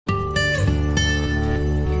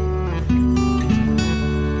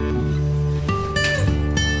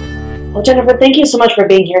Well, Jennifer, thank you so much for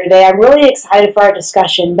being here today. I'm really excited for our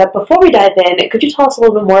discussion, but before we dive in, could you tell us a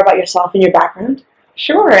little bit more about yourself and your background?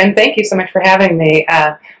 Sure, and thank you so much for having me.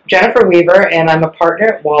 Jennifer Weaver, and I'm a partner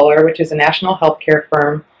at Waller, which is a national healthcare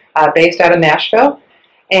firm based out of Nashville.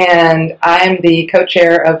 And I'm the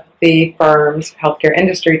co-chair of the firm's healthcare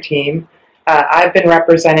industry team. I've been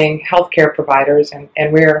representing healthcare providers, and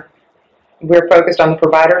we're focused on the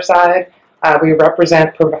provider side. We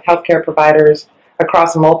represent healthcare providers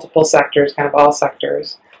across multiple sectors, kind of all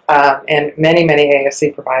sectors, and many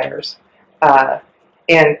ASC providers.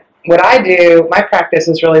 And what I do, my practice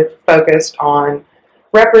is really focused on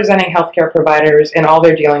representing healthcare providers in all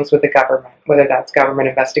their dealings with the government, whether that's government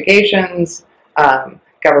investigations,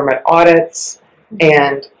 government audits,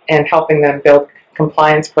 and helping them build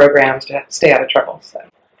compliance programs to stay out of trouble. So.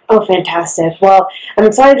 Oh, fantastic. Well, I'm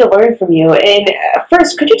excited to learn from you. And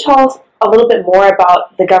first, could you tell us a little bit more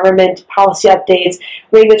about the government policy updates,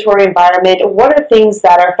 regulatory environment? What are things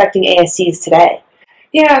that are affecting ASCs today?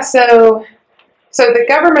 Yeah, so the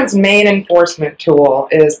government's main enforcement tool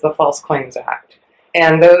is the False Claims Act.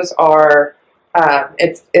 And those are,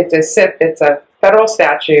 it's a federal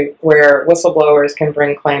statute where whistleblowers can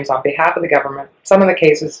bring claims on behalf of the government. Some of the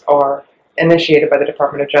cases are initiated by the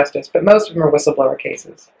Department of Justice, but most of them are whistleblower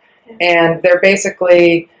cases. And they're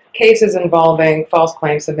basically cases involving false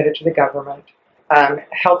claims submitted to the government.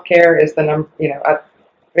 Healthcare is the number,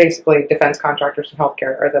 basically defense contractors in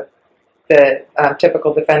healthcare are the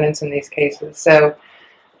typical defendants in these cases. So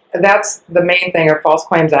that's the main thing, are False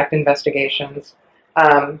Claims Act investigations.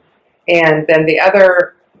 And then the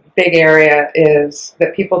other big area is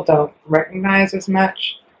that people don't recognize as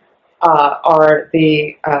much are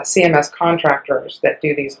the CMS contractors that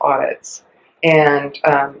do these audits. And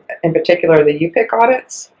in particular, the UPIC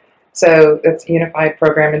audits. So that's Unified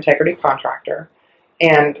Program Integrity Contractor.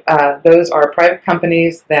 And those are private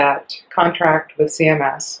companies that contract with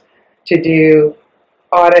CMS to do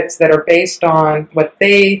audits that are based on what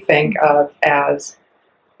they think of as,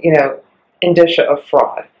 indicia of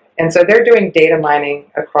fraud. And so they're doing data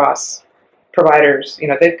mining across providers.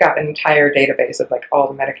 They've got an entire database of like all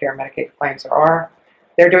the Medicare and Medicaid claims there are.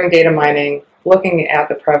 They're doing data mining, looking at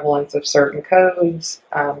the prevalence of certain codes,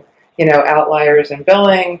 outliers in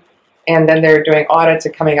billing, and then they're doing audits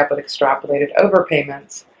and coming up with extrapolated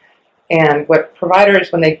overpayments. And what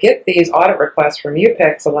providers, when they get these audit requests from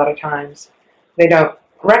UPICs, a lot of times they don't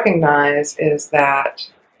recognize is that,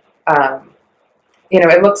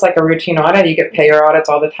 it looks like a routine audit. You get payer audits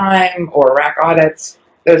all the time or RAC audits.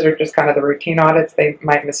 Those are just kind of the routine audits. They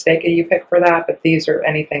might mistake a UPIC for that, but these are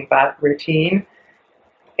anything but routine.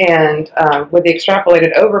 And with the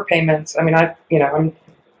extrapolated overpayments, I'm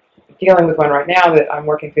dealing with one right now that I'm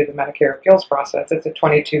working through the Medicare appeals process. It's a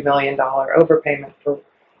 $22 million overpayment for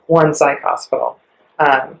one psych hospital.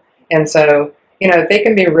 And so, they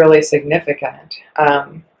can be really significant.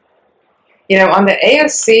 On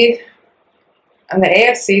the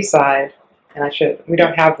ASC side, and we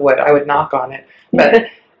don't have wood, I would knock on it, but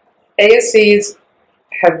ASCs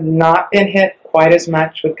have not been hit quite as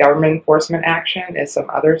much with government enforcement action as some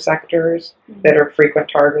other sectors that are frequent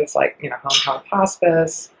targets, like home health,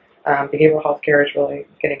 hospice. Behavioral health care is really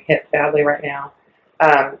getting hit badly right now.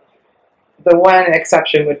 The one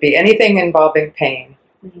exception would be anything involving pain.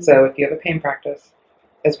 Mm-hmm. So if you have a pain practice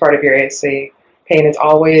as part of your ASC, pain is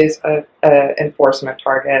always an enforcement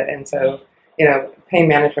target. And so, pain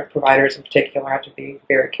management providers in particular have to be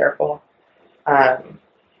very careful.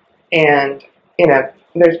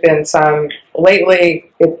 There's been some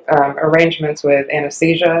lately arrangements with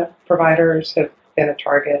anesthesia providers have been a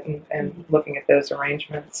target and looking at those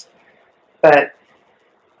arrangements. But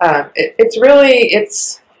it's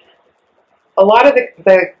a lot of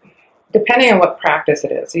the depending on what practice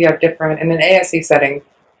it is, you have different, in an ASC setting,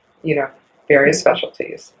 various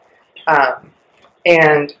specialties.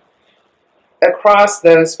 And across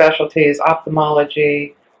those specialties,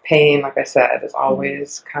 ophthalmology, pain, like I said, is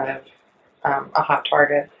always kind of a hot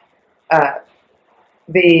target.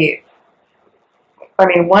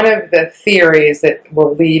 One of the theories that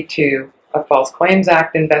will lead to a False Claims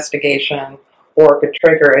Act investigation or could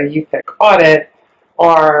trigger a UPIC audit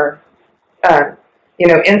are,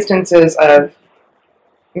 instances of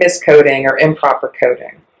miscoding or improper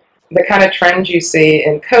coding. The kind of trends you see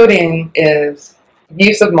in coding is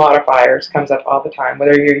use of modifiers comes up all the time,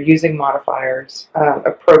 whether you're using modifiers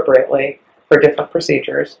appropriately for different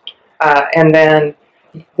procedures. And then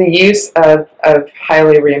the use of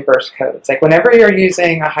highly reimbursed codes. Like whenever you're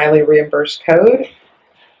using a highly reimbursed code,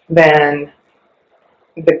 then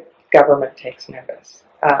the government takes notice.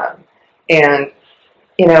 And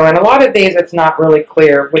and a lot of these, it's not really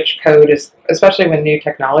clear which code is, especially when new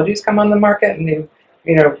technologies come on the market and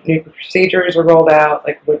new procedures are rolled out,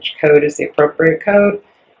 like which code is the appropriate code.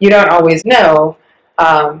 You don't always know.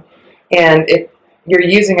 And if you're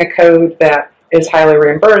using a code that is highly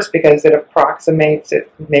reimbursed because it approximates,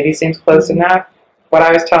 it maybe seems close enough. What I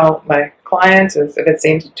always tell my clients is if it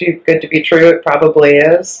seems too good to be true, it probably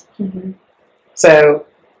is. Mm-hmm. So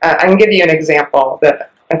I can give you an example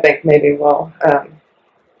that I think maybe will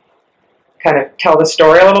kind of tell the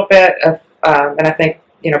story a little bit. And I think,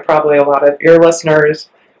 probably a lot of your listeners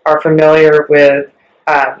are familiar with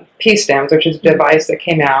P-STIMs, which is a device that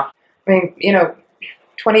came out,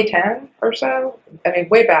 2010 or so.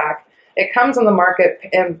 Way back. It comes on the market,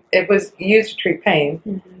 and it was used to treat pain.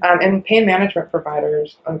 Mm-hmm. And pain management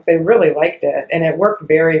providers, they really liked it, and it worked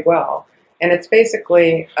very well. And it's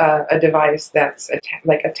basically a device that's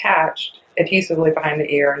attached adhesively behind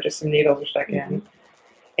the ear, and just some needles are stuck in.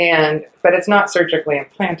 But it's not surgically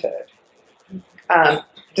implanted.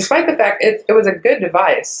 Despite the fact it was a good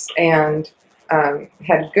device and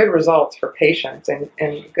had good results for patients and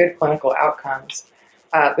good clinical outcomes,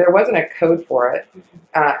 there wasn't a code for it.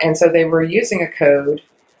 And so they were using a code,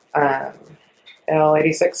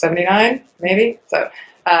 L8679, maybe. So,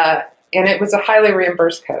 and it was a highly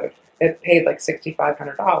reimbursed code. It paid like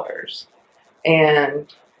 $6,500.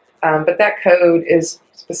 And but that code is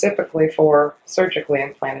specifically for surgically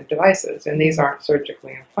implanted devices, and these aren't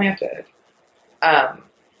surgically implanted.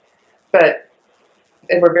 But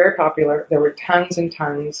they were very popular. There were tons and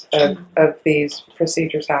tons of these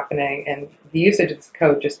procedures happening, and the usage of this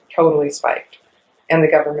code just totally spiked. And the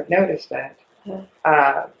government noticed it.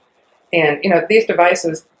 Yeah. And these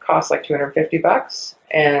devices cost like $250,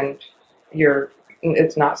 and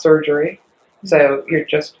it's not surgery, so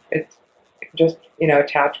it's just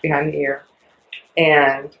attached behind the ear,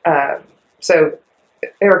 and so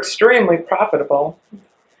they're extremely profitable.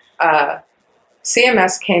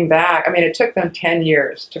 CMS came back. It took them 10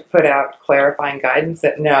 years to put out clarifying guidance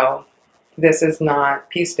that no, this is not,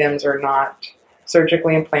 P-STIMs are not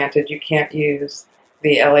surgically implanted. You can't use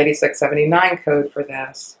the L8679 code for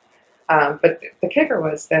this. But the kicker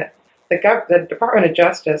was that the Department of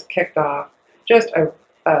Justice kicked off just a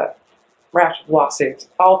rash of lawsuits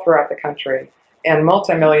all throughout the country and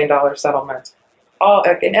multi-million-dollar settlements all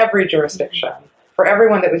in every jurisdiction for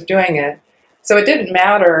everyone that was doing it. So it didn't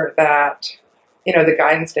matter that the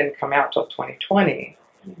guidance didn't come out till 2020.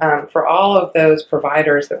 For all of those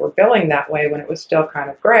providers that were billing that way when it was still kind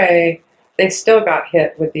of gray, they still got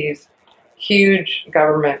hit with these huge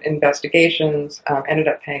government investigations, ended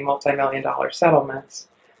up paying multi-million-dollar settlements.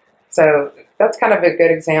 So that's kind of a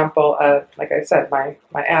good example of, like I said, my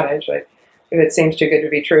adage, like, if it seems too good to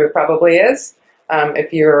be true, it probably is.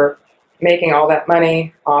 If you're making all that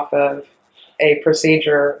money off of a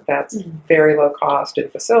procedure that's very low cost to the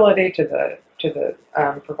facility, to the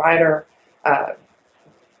provider, the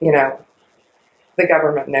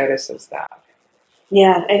government notices that.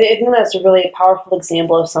 Yeah, I think that's a really powerful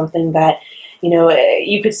example of something that,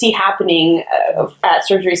 you could see happening at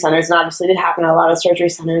surgery centers, and obviously did happen at a lot of surgery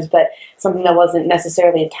centers, but something that wasn't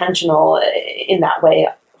necessarily intentional in that way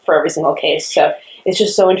for every single case. So it's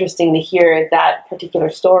just so interesting to hear that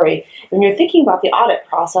particular story. When you're thinking about the audit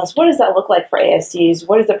process, what does that look like for ASCs?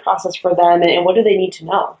 What is the process for them, and what do they need to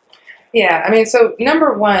know? Yeah, so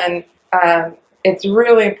number one, it's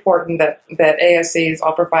really important that ASCs,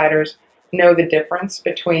 all providers, know the difference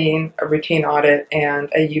between a routine audit and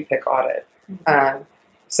a UPIC audit.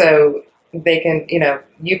 So they can,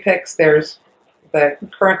 UPICs, there's the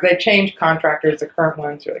current, they change contractors, the current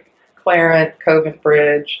ones are like Clarent, Covent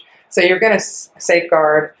Bridge. So you're going to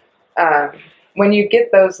safeguard. When you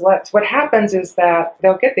get those lets, what happens is that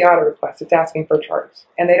they'll get the audit request. It's asking for charts,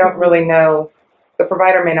 and they don't really know, the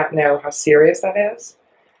provider may not know how serious that is.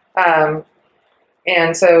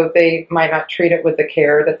 And so they might not treat it with the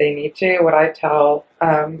care that they need to. What I tell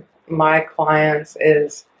my clients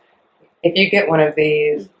is, if you get one of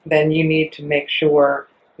these, then you need to make sure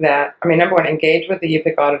that, number one, engage with the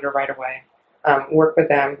UPIC auditor right away. Work with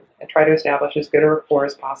them and try to establish as good a rapport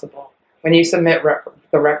as possible. When you submit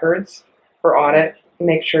the records for audit,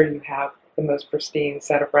 make sure you have the most pristine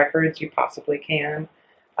set of records you possibly can.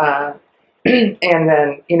 And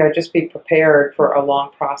then, just be prepared for a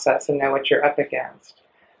long process and know what you're up against.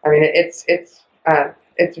 It's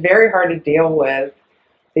very hard to deal with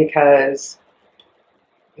because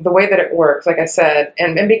the way that it works, like I said,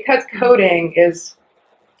 and because coding is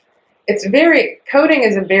a very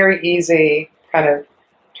easy kind of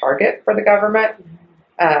target for the government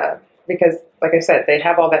because, like I said, they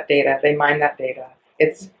have all that data, they mine that data.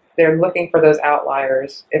 It's they're looking for those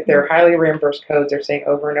outliers. If they're highly reimbursed codes they're seeing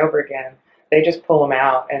over and over again, they just pull them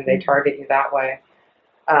out and they target you that way.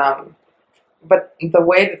 But the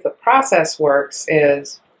way that the process works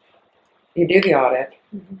is you do the audit,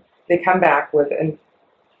 they come back with an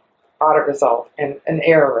audit result and an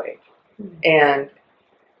error rate, and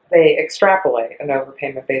they extrapolate an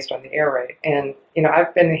overpayment based on the error rate. And,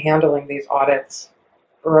 I've been handling these audits,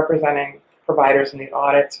 representing providers in these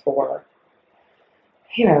audits for,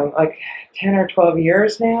 like 10 or 12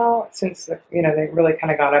 years now, since, they really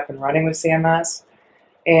kind of got up and running with CMS.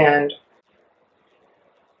 And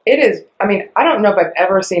it is, I don't know if I've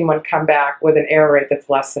ever seen one come back with an error rate that's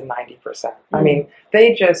less than 90%.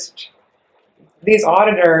 These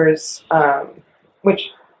auditors, which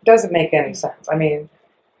doesn't make any sense.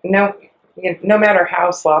 No matter how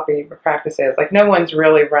sloppy the practice is, like no one's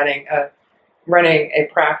really running a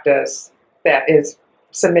practice that is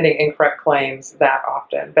submitting incorrect claims that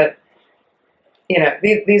often. But,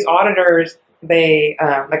 these auditors, they,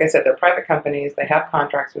 like I said, they're private companies. They have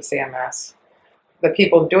contracts with CMS. The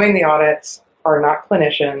people doing the audits are not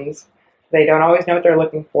clinicians. They don't always know what they're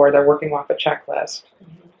looking for. They're working off a checklist.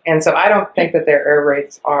 And so I don't think that their error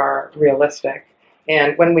rates are realistic.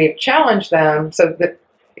 And when we've challenged them, so that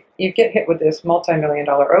you get hit with this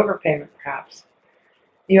multi-million-dollar overpayment perhaps,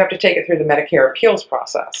 you have to take it through the Medicare appeals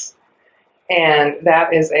process. And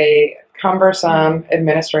that is a cumbersome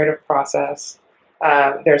administrative process.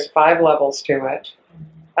 There's 5 levels to it.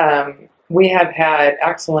 We have had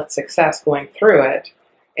excellent success going through it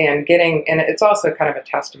and it's also kind of a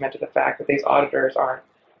testament to the fact that these auditors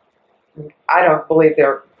I don't believe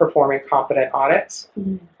they're performing competent audits,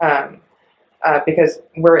 because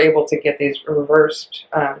we're able to get these reversed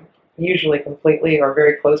usually completely or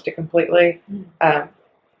very close to completely.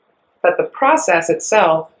 But the process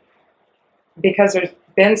itself, because there's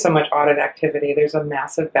been so much audit activity, there's a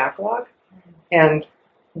massive backlog. And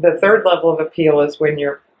the 3rd level of appeal is when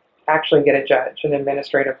you actually get a judge, an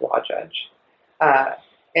administrative law judge.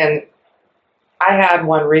 And I had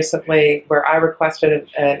one recently where I requested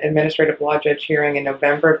an administrative law judge hearing in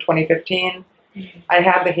November of 2015. I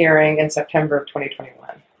had the hearing in September of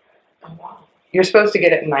 2021. Oh, wow. You're supposed to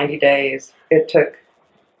get it in 90 days. It took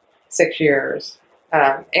 6 years.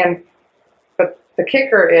 But the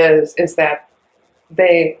kicker is that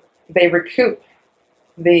they recoup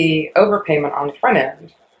the overpayment on the front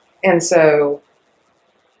end. And so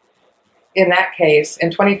in that case, in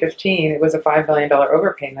 2015, it was a $5 million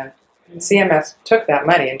overpayment. CMS took that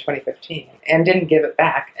money in 2015 and didn't give it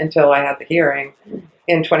back until I had the hearing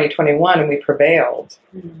in 2021, and we prevailed.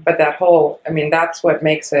 But that's what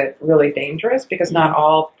makes it really dangerous, because not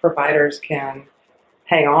all providers can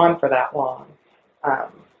hang on for that long,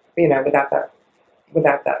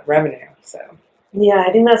 without that revenue. So. Yeah,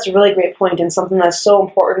 I think that's a really great point, and something that's so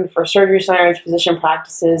important for surgery centers, physician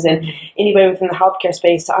practices, and anybody within the healthcare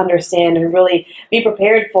space to understand and really be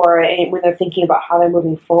prepared for it when they're thinking about how they're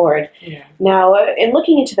moving forward. Yeah. Now, in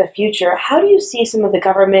looking into the future, how do you see some of the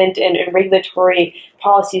government and regulatory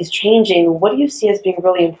policies changing? What do you see as being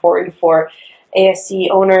really important for ASC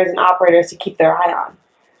owners and operators to keep their eye on?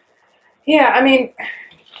 Yeah,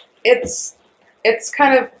 it's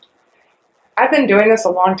kind of, I've been doing this a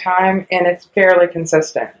long time, and it's fairly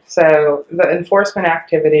consistent. So the enforcement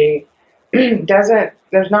activity there's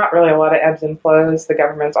not really a lot of ebbs and flows. The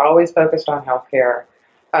government's always focused on healthcare,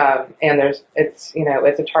 and it's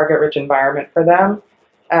a target-rich environment for them.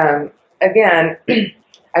 Again,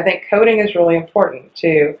 I think coding is really important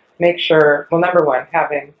to make sure. Well, number one,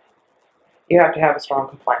 you have to have a strong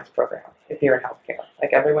compliance program if you're in healthcare.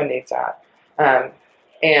 Like, everyone needs that,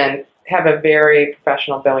 and have a very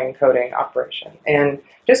professional billing and coding operation, and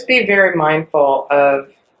just be very mindful of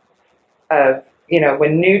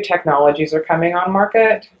when new technologies are coming on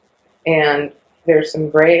market and there's some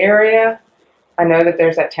gray area. I know that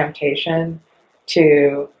there's that temptation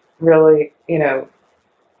to really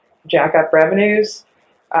jack up revenues,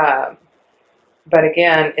 but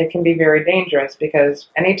again, it can be very dangerous, because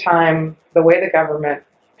anytime the way the government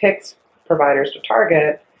picks providers to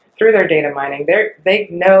target through their data mining, they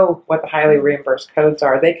know what the highly reimbursed codes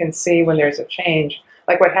are. They can see when there's a change,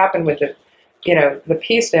 like what happened with the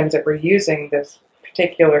P-STIMs that were using this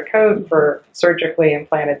particular code for surgically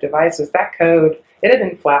implanted devices. That code, it had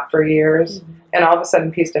been flat for years, and all of a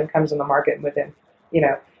sudden P-STIM comes on the market, and within,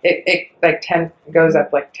 it goes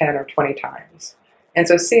up like 10 or 20 times. And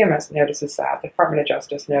so CMS notices that, the Department of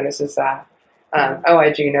Justice notices that,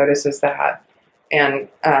 OIG notices that, and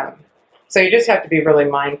so you just have to be really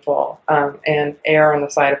mindful and err on the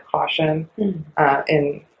side of caution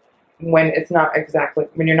when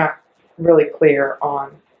you're not really clear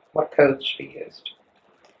on what codes should be used.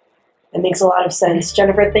 That makes a lot of sense.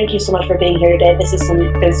 Jennifer, thank you so much for being here today. This has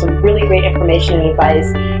been some really great information and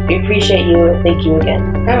advice. We appreciate you. Thank you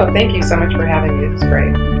again. Oh, thank you so much for having me. It's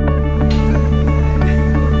great.